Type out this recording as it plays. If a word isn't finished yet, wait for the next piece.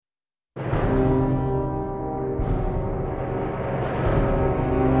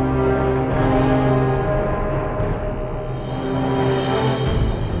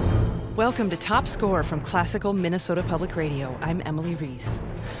Welcome to Top Score from Classical Minnesota Public Radio. I'm Emily Reese.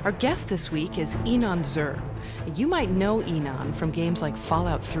 Our guest this week is Ynon Zur. You might know Ynon from games like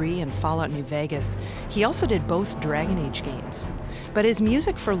Fallout 3 and Fallout New Vegas. He also did both Dragon Age games. But his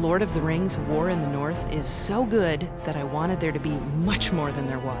music for Lord of the Rings: War in the North is so good that I wanted there to be much more than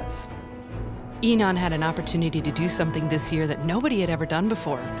there was. Ynon had an opportunity to do something this year that nobody had ever done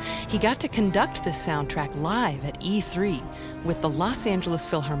before. He got to conduct this soundtrack live at E3 with the Los Angeles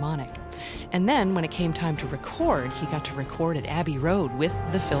Philharmonic. And then, when it came time to record, he got to record at Abbey Road with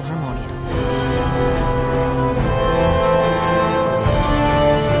the Philharmonium.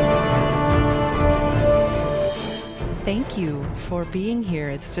 Thank you for being here.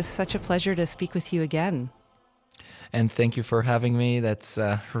 It's just such a pleasure to speak with you again. And thank you for having me. That's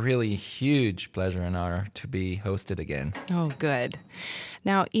a really huge pleasure and honor to be hosted again. Oh, good.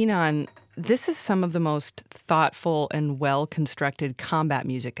 Now, Ynon, this is some of the most thoughtful and well-constructed combat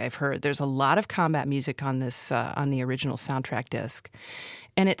music I've heard. There's a lot of combat music on this, on the original soundtrack disc.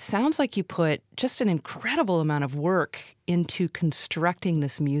 And it sounds like you put just an incredible amount of work into constructing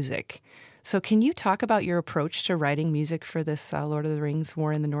this music. So can you talk about your approach to writing music for this Lord of the Rings: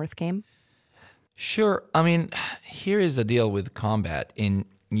 War in the North game? Sure. I mean, here is the deal with combat. In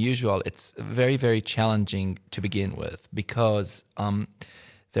usual, it's very, very challenging to begin with because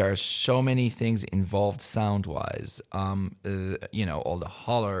there are so many things involved sound-wise. All the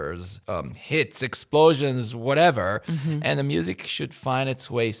hollers, hits, explosions, whatever. Mm-hmm. And the music should find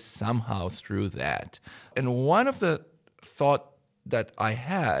its way somehow through that. And one of the thought that I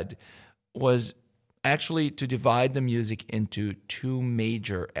had was actually to divide the music into two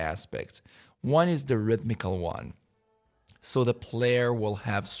major aspects. One is the rhythmical one. So the player will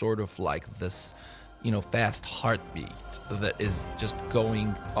have sort of like this, fast heartbeat that is just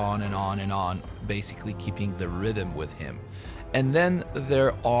going on and on and on, basically keeping the rhythm with him. And then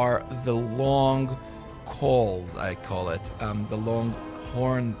there are the long calls, I call it, the long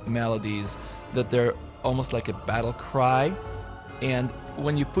horn melodies that they're almost like a battle cry. And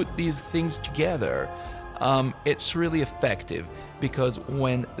when you put these things together, it's really effective because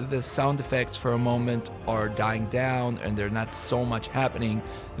when the sound effects for a moment are dying down and they're not so much happening,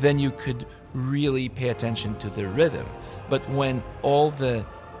 then you could really pay attention to the rhythm. But when all the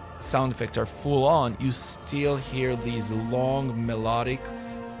sound effects are full on, you still hear these long melodic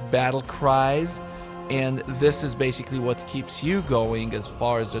battle cries, and this is basically what keeps you going as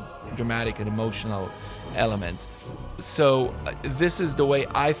far as the dramatic and emotional elements. So this is the way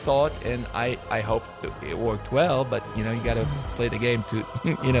I thought, and I hope it worked well, but you got to play the game to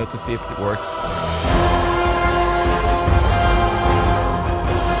to see if it works.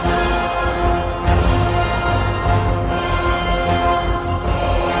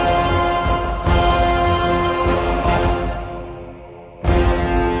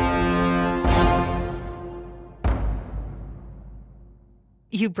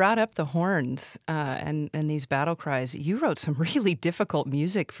 You brought up the horns and these battle cries. You wrote some really difficult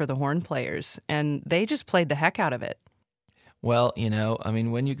music for the horn players, and they just played the heck out of it. Well,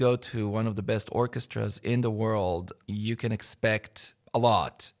 when you go to one of the best orchestras in the world, you can expect a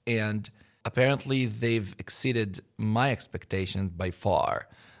lot. And apparently they've exceeded my expectations by far.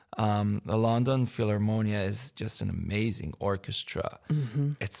 The London Philharmonia is just an amazing orchestra.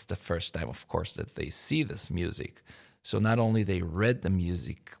 Mm-hmm. It's the first time, of course, that they see this music. So not only they read the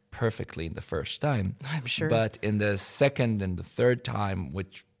music perfectly in the first time, I'm sure, but in the second and the third time,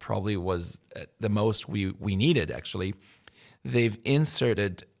 which probably was the most we needed actually, they've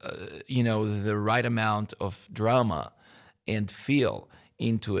inserted, the right amount of drama and feel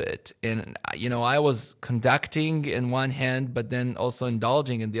into it. And, I was conducting in one hand, but then also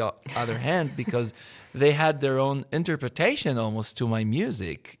indulging in the other hand because they had their own interpretation almost to my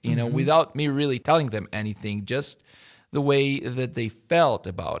music, mm-hmm. without me really telling them anything, just the way that they felt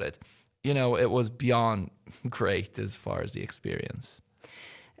about it. It was beyond great as far as the experience.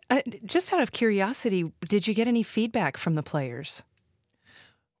 Just out of curiosity, did you get any feedback from the players?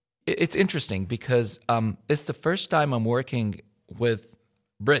 It's interesting because it's the first time I'm working with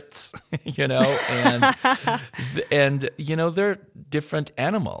Brits, and they're different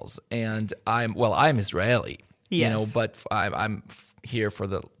animals. And I'm Israeli, yes. But I'm here for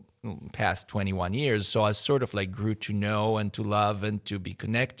the past 21 years, so I sort of like grew to know and to love and to be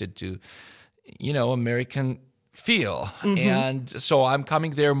connected to, American feel. Mm-hmm. And so I'm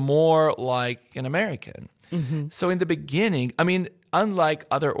coming there more like an American. Mm-hmm. So in the beginning, unlike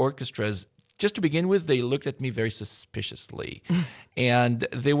other orchestras, just to begin with, they looked at me very suspiciously. And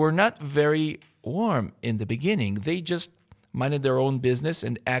they were not very warm in the beginning. They just minded their own business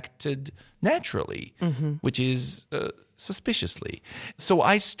and acted naturally, mm-hmm. which is suspiciously. So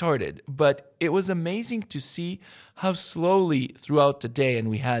I started, but it was amazing to see how slowly throughout the day, and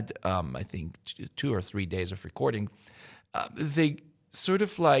we had, I think, 2 or 3 days of recording, they sort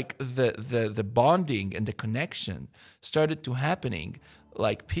of like the bonding and the connection started to happening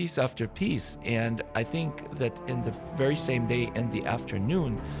like piece after piece. And I think that in the very same day in the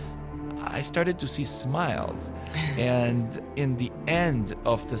afternoon, I started to see smiles. And in the end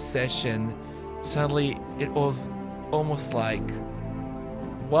of the session, suddenly it was almost like,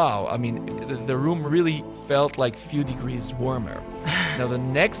 wow, I mean, the room really felt like a few degrees warmer. Now, the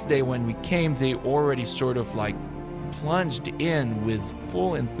next day when we came, they already sort of like plunged in with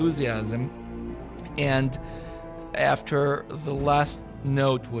full enthusiasm. And after the last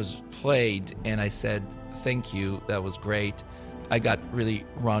note was played and I said, thank you, that was great, I got really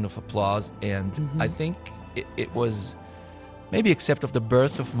round of applause. And I think it was maybe except of the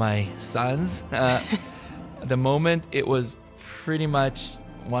birth of my sons, the moment, it was pretty much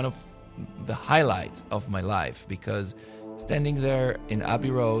one of the highlights of my life, because standing there in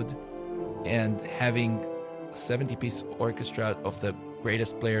Abbey Road and having 70-piece orchestra of the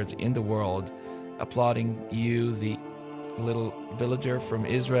greatest players in the world applauding you, the little villager from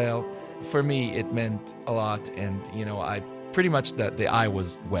Israel, for me it meant a lot. And I pretty much that the eye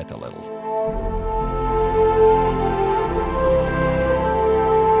was wet a little.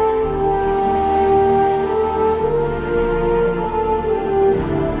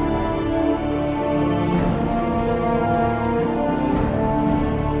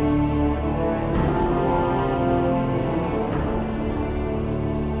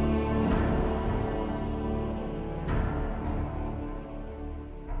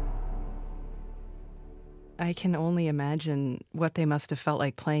 I can only imagine what they must have felt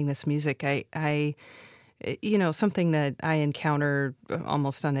like playing this music. I something that I encounter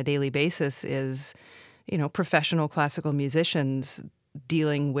almost on a daily basis is, professional classical musicians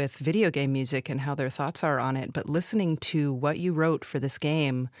dealing with video game music and how their thoughts are on it. But listening to what you wrote for this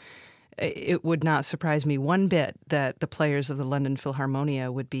game, it would not surprise me one bit that the players of the London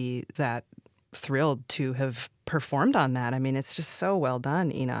Philharmonia would be that thrilled to have performed on that. I mean, it's just so well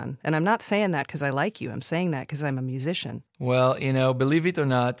done, Ynon. And I'm not saying that because I like you. I'm saying that because I'm a musician. Well, believe it or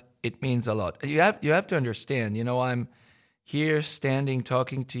not, it means a lot. You have to understand, I'm here standing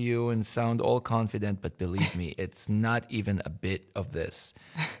talking to you and sound all confident, but believe me, it's not even a bit of this.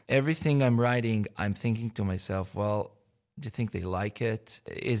 Everything I'm writing, I'm thinking to myself, well, do you think they like it?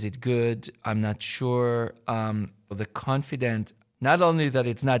 Is it good? I'm not sure. The confident, not only that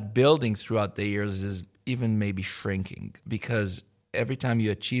it's not building throughout the years, is even maybe shrinking, because every time you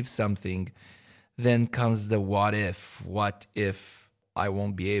achieve something, then comes the what if I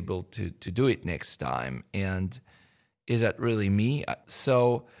won't be able to do it next time? And is that really me?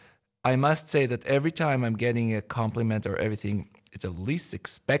 So I must say that every time I'm getting a compliment or everything, it's a least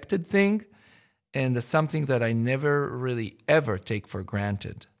expected thing, and something that I never really ever take for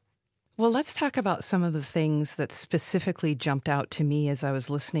granted. Well, let's talk about some of the things that specifically jumped out to me as I was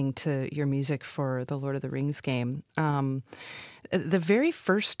listening to your music for the Lord of the Rings game. The very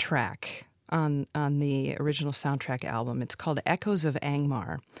first track on the original soundtrack album, it's called Echoes of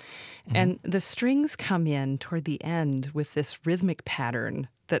Angmar. Mm-hmm. And the strings come in toward the end with this rhythmic pattern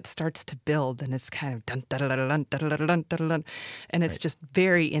that starts to build, and it's kind of dun, dun, dun, dun, dun, dun, dun, dun, dun, and it's just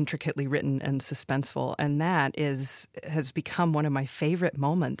very intricately written and suspenseful. And that has become one of my favorite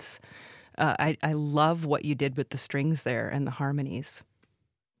moments. I love what you did with the strings there and the harmonies.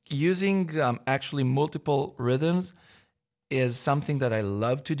 Using actually multiple rhythms is something that I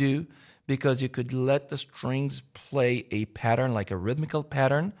love to do, because you could let the strings play a pattern, like a rhythmical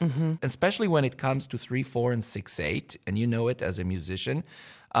pattern, especially when it comes to 3/4 and 6/8, and you know it as a musician.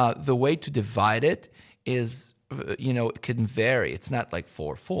 The way to divide it is, it can vary. It's not like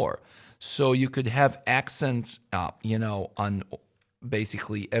 4/4. So you could have accents, on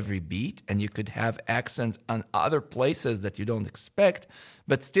basically every beat, and you could have accents on other places that you don't expect,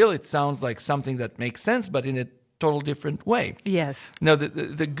 but still it sounds like something that makes sense, but in a total different way. Yes. Now,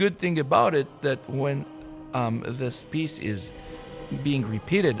 the good thing about it, that when this piece is being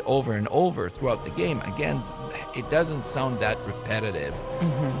repeated over and over throughout the game, again, it doesn't sound that repetitive,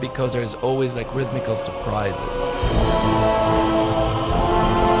 because there's always like rhythmical surprises.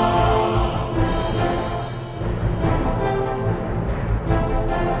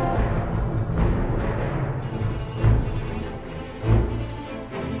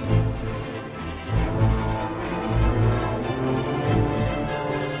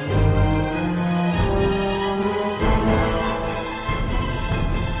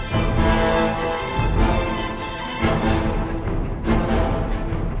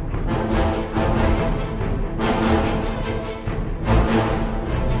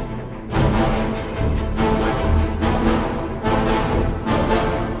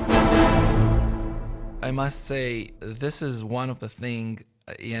 I must say this is one of the things,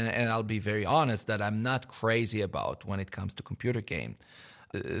 and I'll be very honest, that I'm not crazy about when it comes to computer game.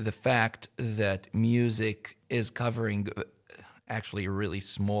 The fact that music is covering actually a really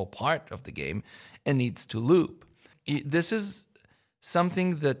small part of the game and needs to loop. This is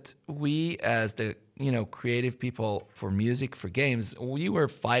something that we, as the creative people for music, for games, we were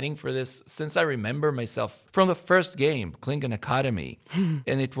fighting for this since I remember myself from the first game, Klingon Academy.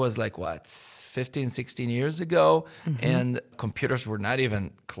 And it was like, 15, 16 years ago, and computers were not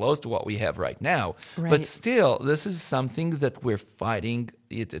even close to what we have right now. Right. But still, this is something that we're fighting.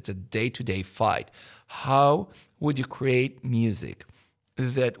 It's a day-to-day fight. How would you create music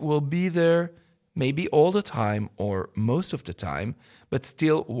that will be there maybe all the time or most of the time, but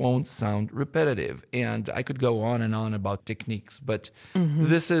still won't sound repetitive? And I could go on and on about techniques, but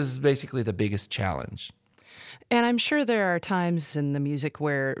this is basically the biggest challenge. And I'm sure there are times in the music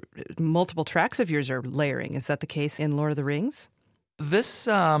where multiple tracks of yours are layering. Is that the case in Lord of the Rings? This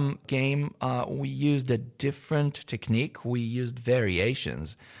game, we used a different technique. We used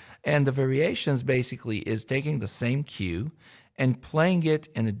variations. And the variations basically is taking the same cue and playing it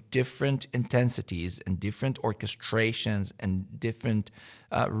in different intensities and different orchestrations and different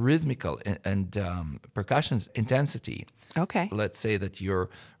rhythmical and percussions intensity. Okay. Let's say that you're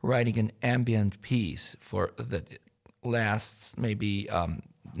writing an ambient piece that lasts maybe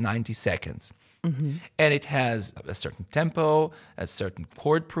 90 seconds. And it has a certain tempo, a certain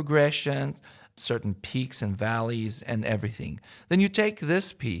chord progression, certain peaks and valleys and everything. Then you take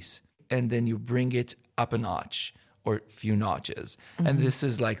this piece and then you bring it up a notch or a few notches. And this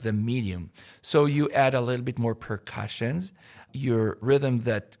is like the medium. So you add a little bit more percussions. Your rhythm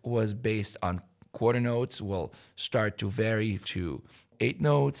that was based on quarter notes will start to vary to 8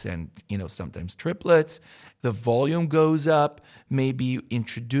 notes and, sometimes triplets. The volume goes up. Maybe you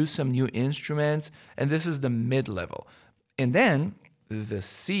introduce some new instruments. And this is the mid-level. And then the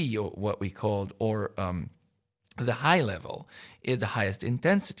C, or what we called, or the high level, is the highest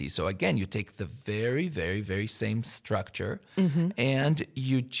intensity. So again, you take the very, very, very same structure and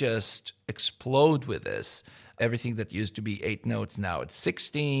you just explode with this. Everything that used to be 8 notes, now it's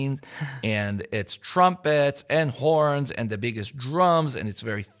 16, and it's trumpets and horns and the biggest drums, and it's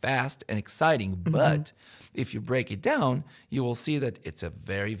very fast and exciting. But if you break it down, you will see that it's a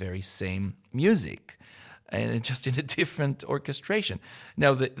very, very same music, and it's just in a different orchestration.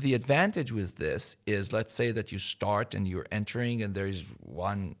 Now, the advantage with this is, let's say that you start and you're entering and there's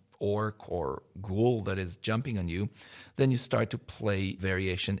one orc or ghoul that is jumping on you, then you start to play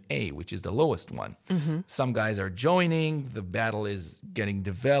variation A, which is the lowest one. Some guys are joining, the battle is getting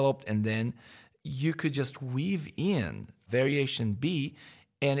developed, and then you could just weave in variation B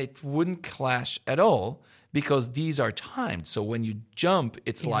and it wouldn't clash at all, because these are timed. So when you jump,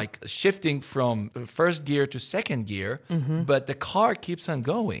 it's like shifting from first gear to second gear, but the car keeps on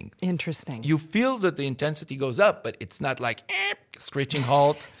going. Interesting. You feel that the intensity goes up, but it's not like screeching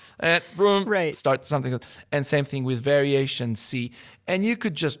halt and boom, start something. And same thing with variation C. And you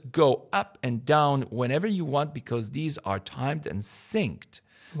could just go up and down whenever you want, because these are timed and synced.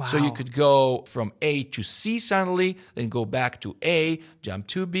 Wow. So you could go from A to C suddenly, then go back to A, jump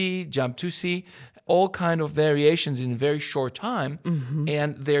to B, jump to C, all kind of variations in a very short time.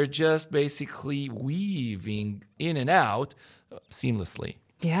 And they're just basically weaving in and out seamlessly.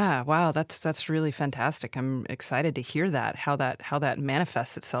 Yeah, wow, that's really fantastic. I'm excited to hear that, how that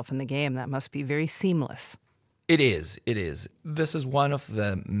manifests itself in the game. That must be very seamless. It is. This is one of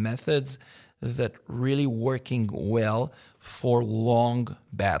the methods that really working well for long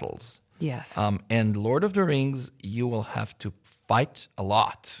battles. Yes. And Lord of the Rings, you will have to fight a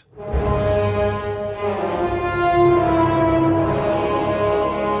lot.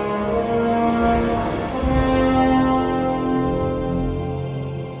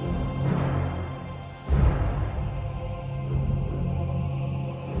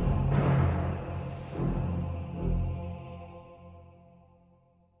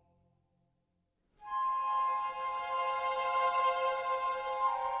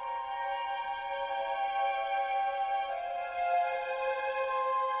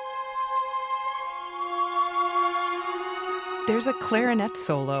 There's a clarinet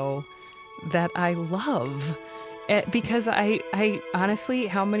solo that I love because I honestly,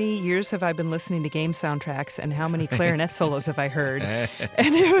 how many years have I been listening to game soundtracks and how many clarinet solos have I heard? And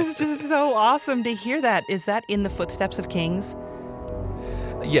it was just so awesome to hear that. Is that in the footsteps of Kings?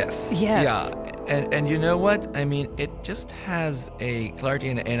 Yes. Yes. Yeah. And you know what? I mean, it just has a clarity,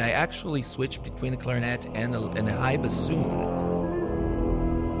 and I actually switched between a clarinet and a high bassoon.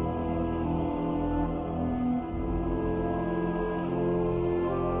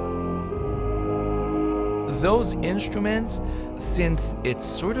 those instruments, since it's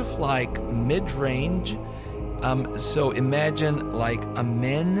sort of like mid-range, so imagine like a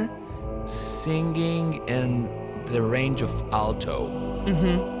man singing in the range of alto.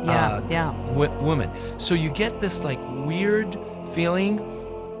 Woman. So you get this like weird feeling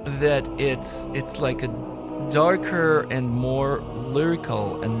that it's like a darker and more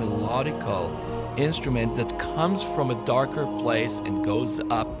lyrical and melodical instrument that comes from a darker place and goes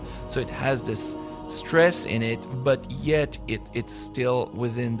up. So it has this stress in it, but yet it's still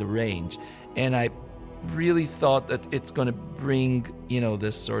within the range. And I really thought that it's going to bring,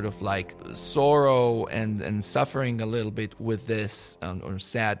 this sort of like sorrow and suffering a little bit with this, or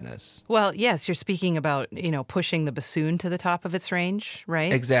sadness. Well, yes, you're speaking about, pushing the bassoon to the top of its range,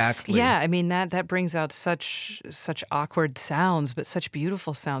 right? Exactly. Yeah, I mean, that brings out such awkward sounds, but such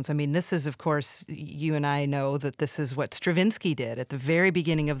beautiful sounds. I mean, this is, of course, you and I know that this is what Stravinsky did at the very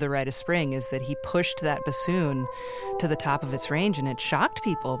beginning of The Rite of Spring, is that he pushed that bassoon to the top of its range, and it shocked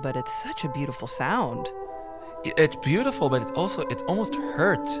people, but it's such a beautiful sound. It's beautiful, but it almost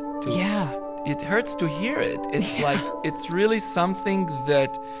hurt. It hurts to hear it. It's like, it's really something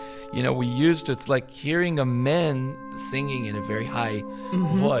that, we used to, it's like hearing a man singing in a very high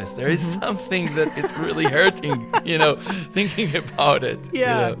voice. There is something that it's really hurting, thinking about it.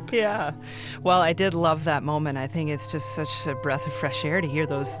 Yeah. Well, I did love that moment. I think it's just such a breath of fresh air to hear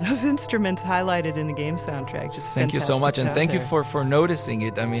those instruments highlighted in a game soundtrack. Just thank you so much, and thank there. you for noticing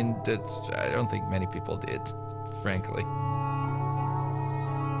it. I mean, I don't think many people did, frankly.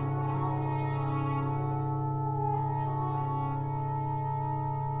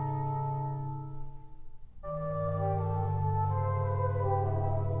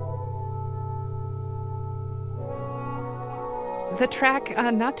 The track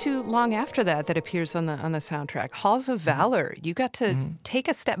not too long after that appears on the soundtrack, Halls of Valor. You got to take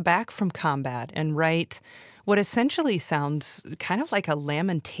a step back from combat and write what essentially sounds kind of like a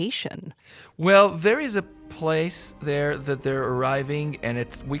lamentation. Well, there is a place there that they're arriving, and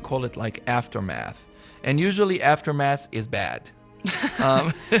we call it like aftermath. And usually aftermath is bad.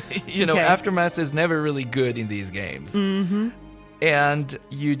 Okay. Aftermath is never really good in these games. And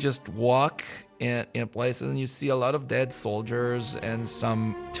you just walk in places and you see a lot of dead soldiers and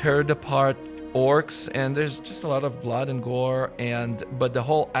some teared apart orcs, and there's just a lot of blood and gore, but the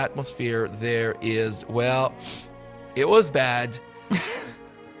whole atmosphere there is, well, it was bad,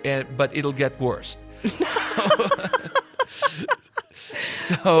 but it'll get worse.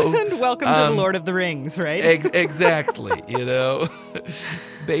 So and welcome to the Lord of the Rings, right? Exactly.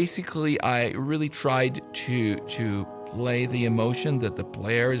 Basically, I really tried to play the emotion that the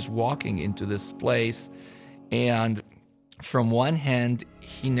player is walking into this place, and from one hand,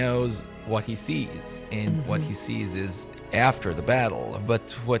 he knows what he sees, and what he sees is after the battle.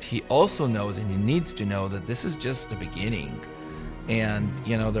 But what he also knows, and he needs to know, that this is just the beginning. And,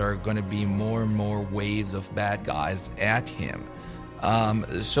 there are going to be more and more waves of bad guys at him.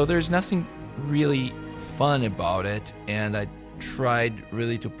 So there's nothing really fun about it, and I tried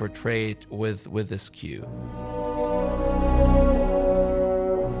really to portray it with this cue.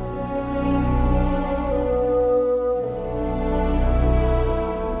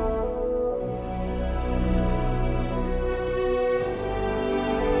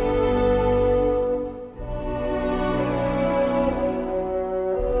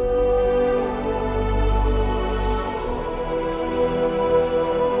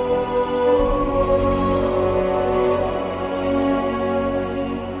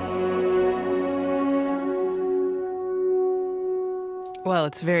 Well,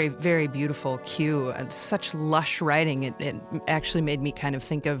 it's very, very beautiful cue. And such lush writing. It actually made me kind of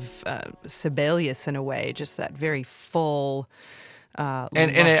think of Sibelius in a way, just that very full.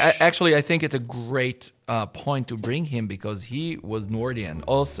 Actually, I think it's a great point to bring him, because he was Nordian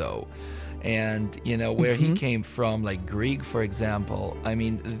also. And, where he came from, like Grieg, for example, I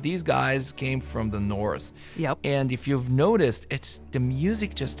mean, these guys came from the north. Yep. And if you've noticed, the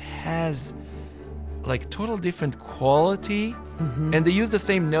music just has like total different quality, and they use the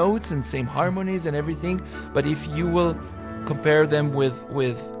same notes and same harmonies and everything. But if you will compare them with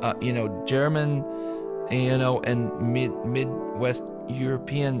German, and Midwest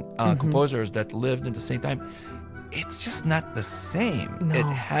European composers that lived at the same time, it's just not the same. No. It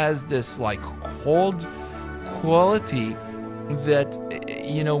has this like cold quality that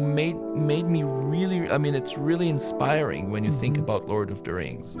made me really, I mean, it's really inspiring when you think about Lord of the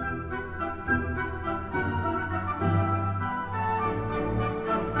Rings.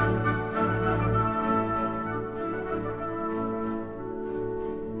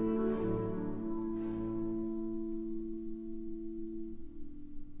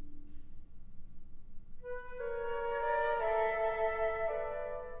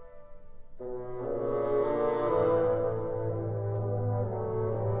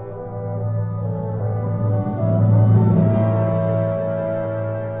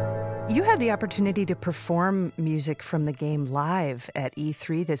 You had the opportunity to perform music from the game live at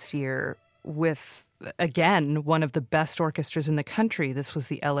E3 this year with, again, one of the best orchestras in the country. This was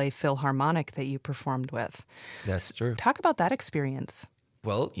the LA Philharmonic that you performed with. That's true. Talk about that experience.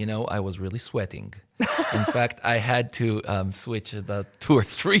 Well, I was really sweating. In fact, I had to switch about 2 or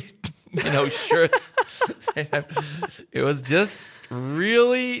 3, shirts. It was just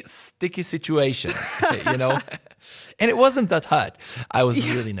really sticky situation, And it wasn't that hot. I was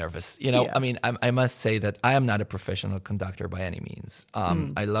really nervous. I mean, I must say that I am not a professional conductor by any means.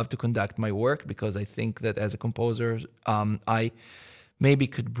 I love to conduct my work because I think that as a composer, I maybe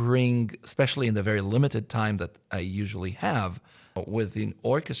could bring, especially in the very limited time that I usually have, with an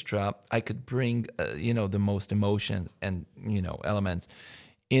orchestra, I could bring, the most emotion and, elements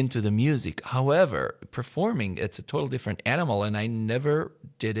into the music. However, performing, it's a total different animal, and I never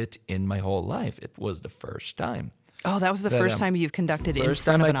did it in my whole life. It was the first time. Oh, that was the first time you've conducted in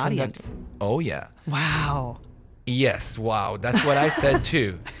front of an audience. Oh, yeah. Wow. Yes, wow. That's what I said,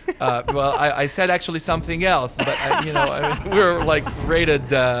 too. Well, I said actually something else, but, we're like rated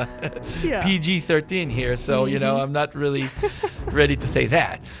PG-13 here, so, I'm not really ready to say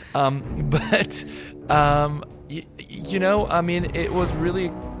that. But, I mean, it was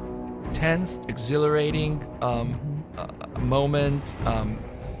really tense, exhilarating moment.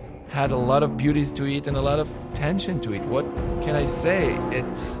 Had a lot of beauties to it and a lot of tension to it. What can I say?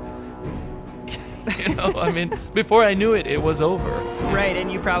 It's... I mean, before I knew it, it was over. Right, and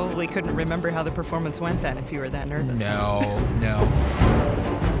you probably couldn't remember how the performance went then if you were that nervous. No.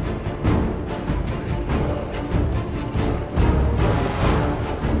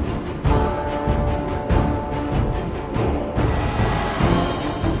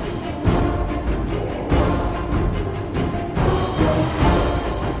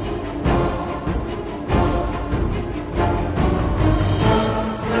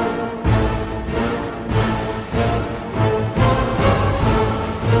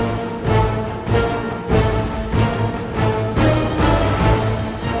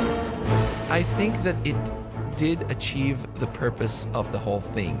 I think that it did achieve the purpose of the whole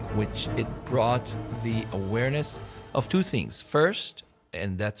thing, which it brought the awareness of 2 things. First,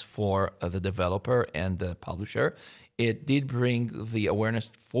 and that's for the developer and the publisher, it did bring the awareness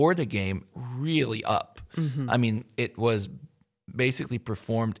for the game really up. I mean, it was basically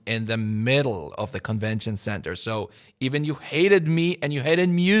performed in the middle of the convention center. So even you hated me and you hated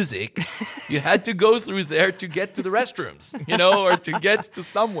music, you had to go through there to get to the restrooms, or to get to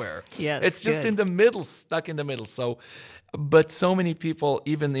somewhere. Yes, it's just good. in the middle, stuck in the middle. So, but so many people,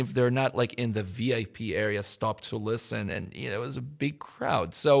 even if they're not like in the VIP area, stopped to listen, and it was a big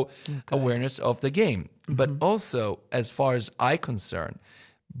crowd. So awareness of the game, but also, as far as I'm concerned,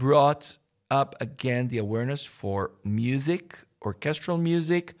 brought up again the awareness for music, orchestral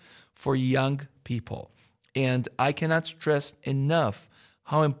music for young people. And I cannot stress enough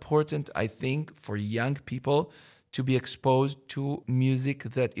how important I think for young people to be exposed to music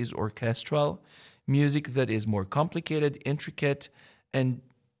that is orchestral, music that is more complicated, intricate, and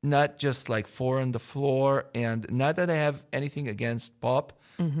not just like 4 on the floor. And not that I have anything against pop.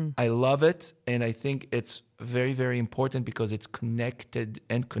 I love it, and I think it's very, very important because it's connected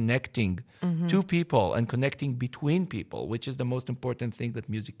and connecting to people and connecting between people, which is the most important thing that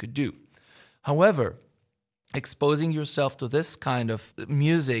music could do. However, exposing yourself to this kind of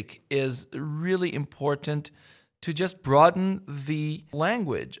music is really important to just broaden the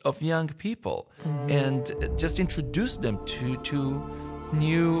language of young people and just introduce them to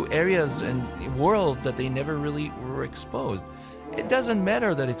new areas and worlds that they never really were exposed. It doesn't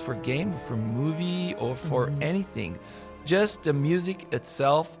matter that it's for game, for movie, or for anything. Just the music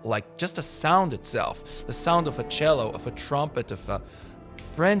itself, like just the sound itself, the sound of a cello, of a trumpet, of a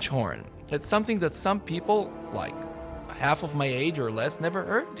French horn. It's something that some people, like half of my age or less, never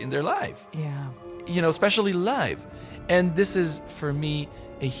heard in their life. Yeah. Especially live. And this is, for me,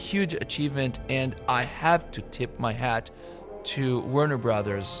 a huge achievement, and I have to tip my hat to Warner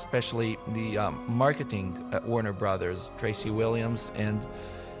Brothers, especially the marketing at Warner Brothers, Tracy Williams and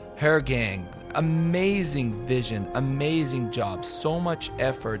her gang. Amazing vision, amazing job, so much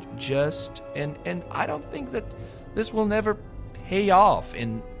effort, and I don't think that this will never pay off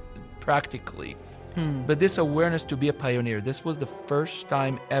in practically. But this awareness to be a pioneer, this was the first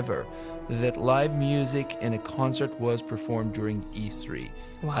time ever that live music in a concert was performed during E3.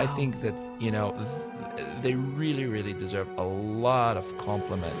 Wow. I think that, they really, really deserve a lot of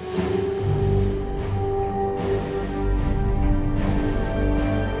compliments.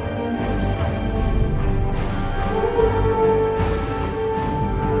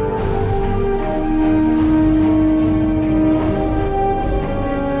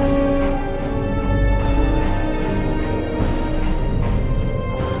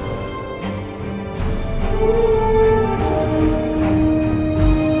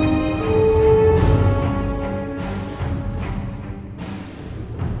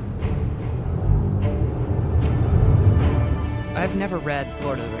 I've never read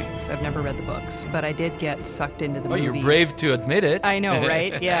Lord of the Rings. I've never read the books, but I did get sucked into the movies. You're brave to admit it. I know,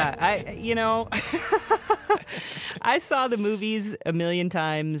 right? Yeah. I saw the movies a million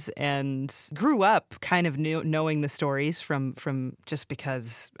times and grew up kind of knowing the stories from just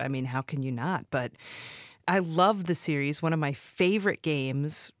because, I mean, how can you not? But I love the series. One of my favorite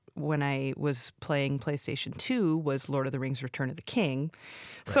games when I was playing PlayStation 2 was Lord of the Rings Return of the King.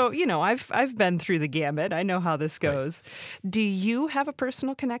 Right. So, I've been through the gamut. I know how this goes. Right. Do you have a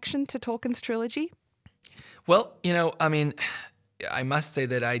personal connection to Tolkien's trilogy? Well, I must say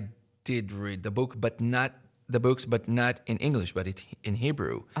that I did read the books, but not in English, but in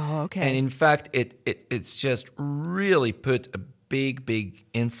Hebrew. Oh, okay. And in fact, it's just really put a big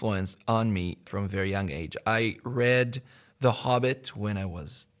influence on me from a very young age. I read The Hobbit when I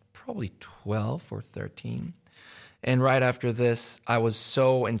was probably 12 or 13. And right after this, I was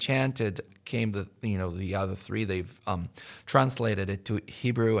so enchanted. Came the other three. They've translated it to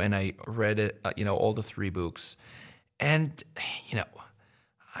Hebrew, and I read it. All the three books, and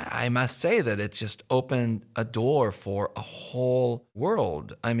I must say that it's just opened a door for a whole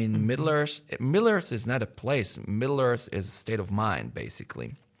world. I mean, mm-hmm. Middle Earth is not a place. Middle Earth is a state of mind,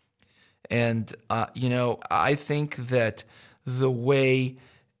 basically. And I think that the way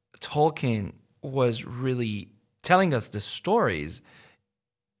Tolkien was really telling us the stories,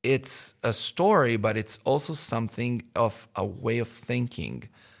 it's a story, but it's also something of a way of thinking.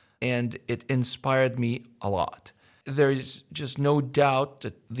 And it inspired me a lot. There is just no doubt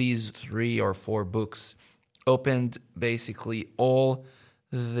that these 3 or 4 books opened basically all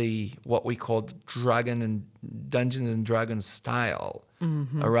the what we called Dungeons and Dragons style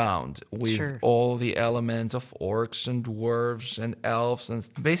mm-hmm. around with sure. all the elements of orcs and dwarves and elves. And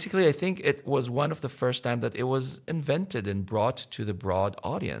basically, I think it was one of the first time that it was invented and brought to the broad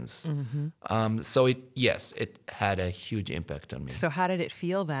audience. Mm-hmm. So it had a huge impact on me. So how did it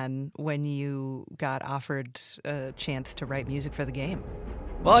feel then when you got offered a chance to write music for the game?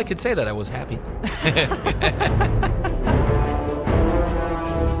 Well, I could say that I was happy.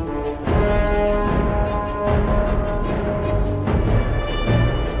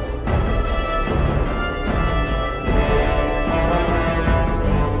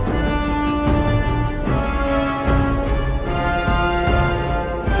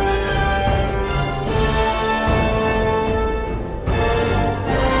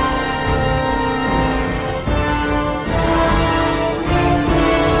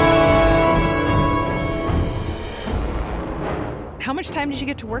 How much time did you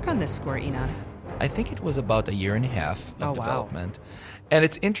get to work on this score, Ynon? I think it was about a year and a half of development. Wow. And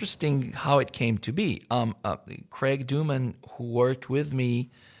it's interesting how it came to be. Craig Dooman, who worked with me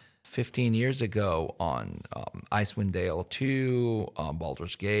 15 years ago on Icewind Dale 2,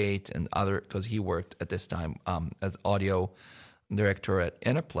 Baldur's Gate, and other, because he worked at this time as audio director at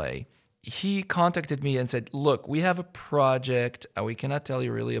Interplay, he contacted me and said, look, we have a project. We cannot tell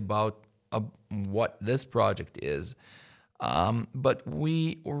you really about what this project is. But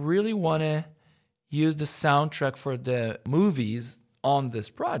we really want to use the soundtrack for the movies on this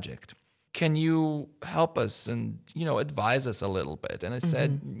project. Can you help us and, advise us a little bit? And I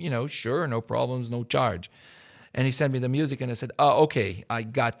said, sure, no problems, no charge. And he sent me the music, and I said, oh, okay, I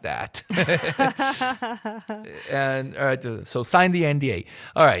got that. And all right, so sign the NDA.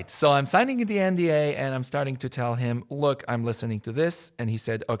 All right, so I'm signing the NDA, and I'm starting to tell him, look, I'm listening to this. And he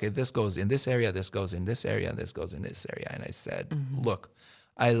said, okay, this goes in this area, this goes in this area, and this goes in this area. And I said, look,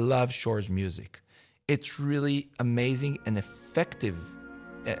 I love Shore's music. It's really amazing and effective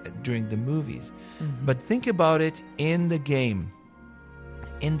during the movies. But think about it in the game.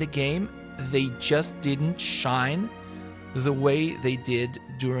 In the game, they just didn't shine the way they did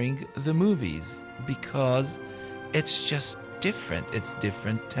during the movies because it's just different. It's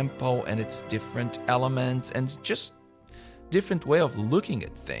different tempo and it's different elements and just different way of looking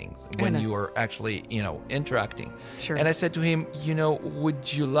at things when you are actually, interacting. Sure. And I said to him,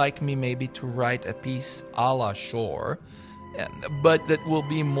 would you like me maybe to write a piece a la Shore, but that will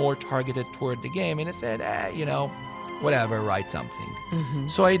be more targeted toward the game? And I said, whatever, write something.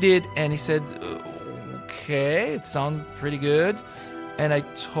 So I did, and he said, okay, it sounds pretty good. And I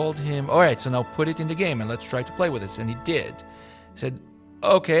told him, all right, so now put it in the game and let's try to play with this. And he did. He said,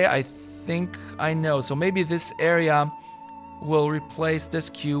 okay, I think I know. So maybe this area will replace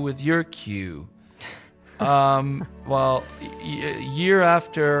this cue with your cue. Well, year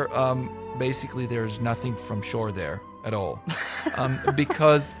after, basically there's nothing from Shore there at all.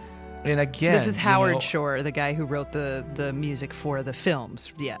 Because... And again, this is Howard Shore, the guy who wrote the music for the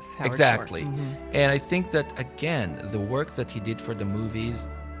films. Yes, Howard exactly. Shore. And I think that, again, the work that he did for the movies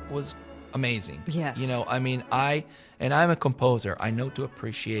was amazing. Yes. I'm a composer. I know to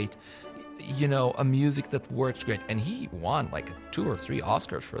appreciate, a music that works great. And he won like 2 or 3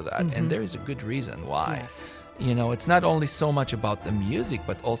 Oscars for that. And there is a good reason why. Yes. It's not only so much about the music,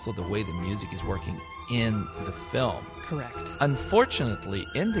 but also the way the music is working in the film. Correct. Unfortunately,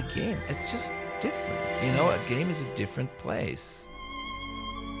 in the game, it's just different. Yes. A game is a different place.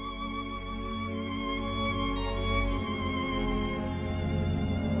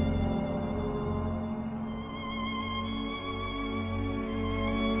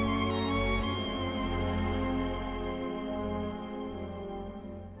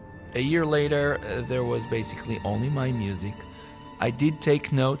 A year later, there was basically only my music. I did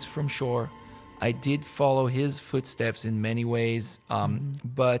take notes from Shore. I did follow his footsteps in many ways,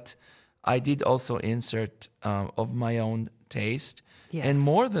 but I did also insert of my own taste. Yes. And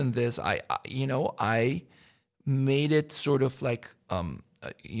more than this, I made it sort of like,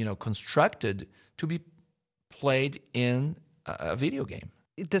 constructed to be played in a video game.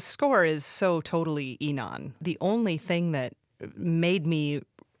 The score is so totally Enon. The only thing that made me,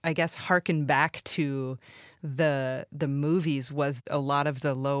 I guess, harken back to the movies was a lot of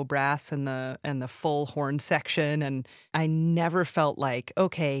the low brass and the full horn section, and I never felt like,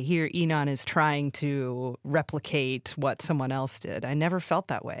 okay, here Enon is trying to replicate what someone else did. I never felt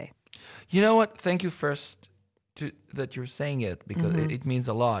that way. You know what? Thank you first that you're saying it, because it means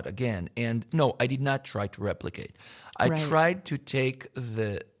a lot again. And no, I did not try to replicate. I tried to take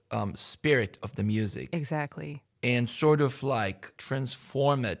the spirit of the music. Exactly. And sort of like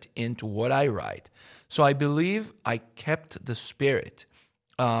transform it into what I write. So I believe I kept the spirit,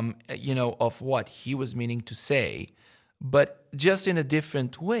 of what he was meaning to say, but just in a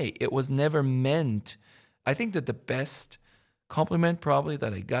different way. It was never meant. I think that the best compliment probably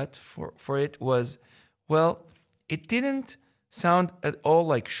that I got for it was, well, it didn't sound at all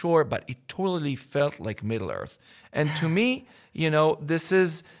like Shore, but it totally felt like Middle-earth. And to me, this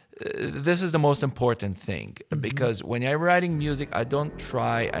is the most important thing, because when I'm writing music, I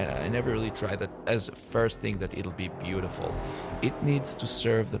never really try that as the first thing that it'll be beautiful. It needs to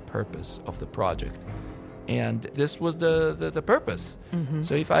serve the purpose of the project. And this was the purpose.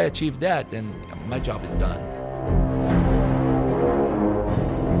 So if I achieve that, then my job is done.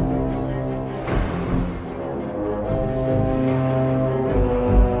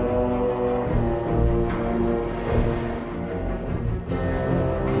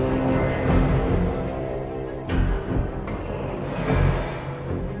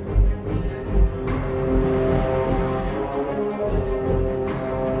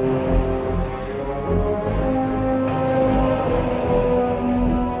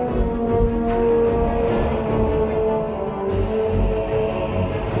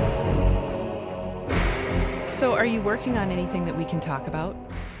 So are you working on anything that we can talk about?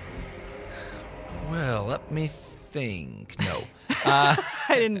 Well, let me think. No. I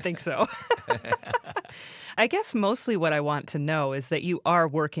didn't think so. I guess mostly what I want to know is that you are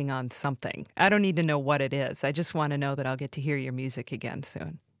working on something. I don't need to know what it is. I just want to know that I'll get to hear your music again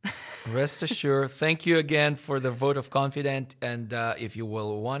soon. Rest assured. Thank you again for the vote of confidence. And if you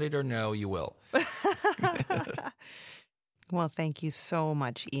will want it or no, you will. Well, thank you so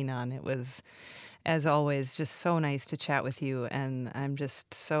much, Enon. It was, as always, just so nice to chat with you. And I'm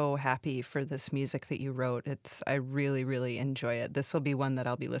just so happy for this music that you wrote. I really, really enjoy it. This will be one that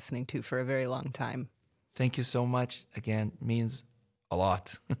I'll be listening to for a very long time. Thank you so much. Again, means a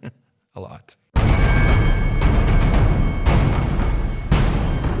lot. A lot.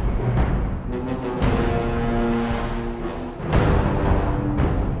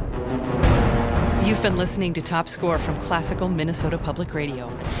 You've been listening to Top Score from Classical Minnesota Public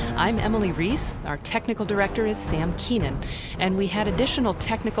Radio. I'm Emily Reese. Our technical director is Sam Keenan, and we had additional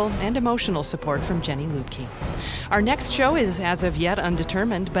technical and emotional support from Jenny Lubke. Our next show is as of yet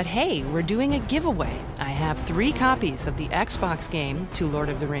undetermined, but hey, we're doing a giveaway. I have 3 copies of the Xbox game to Lord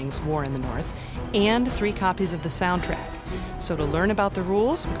of the Rings: War in the North and 3 copies of the soundtrack. So to learn about the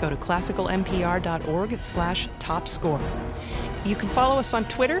rules, go to classicalmpr.org/topscore. You can follow us on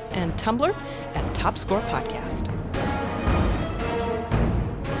Twitter and Tumblr at Top Score Podcast.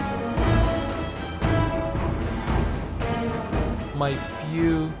 My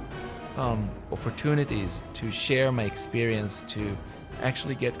few opportunities to share my experience, to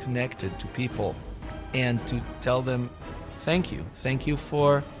actually get connected to people and to tell them thank you. Thank you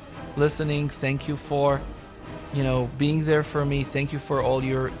for listening. Thank you for, being there for me. Thank you for all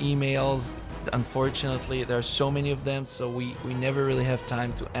your emails. Unfortunately, there are so many of them, so we never really have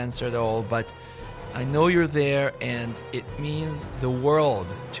time to answer it all, but I know you're there, and it means the world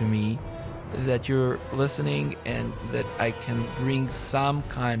to me that you're listening and that I can bring some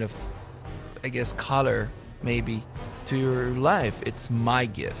kind of I guess, color maybe to your life. It's my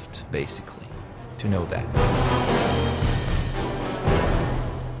gift, basically, to know that.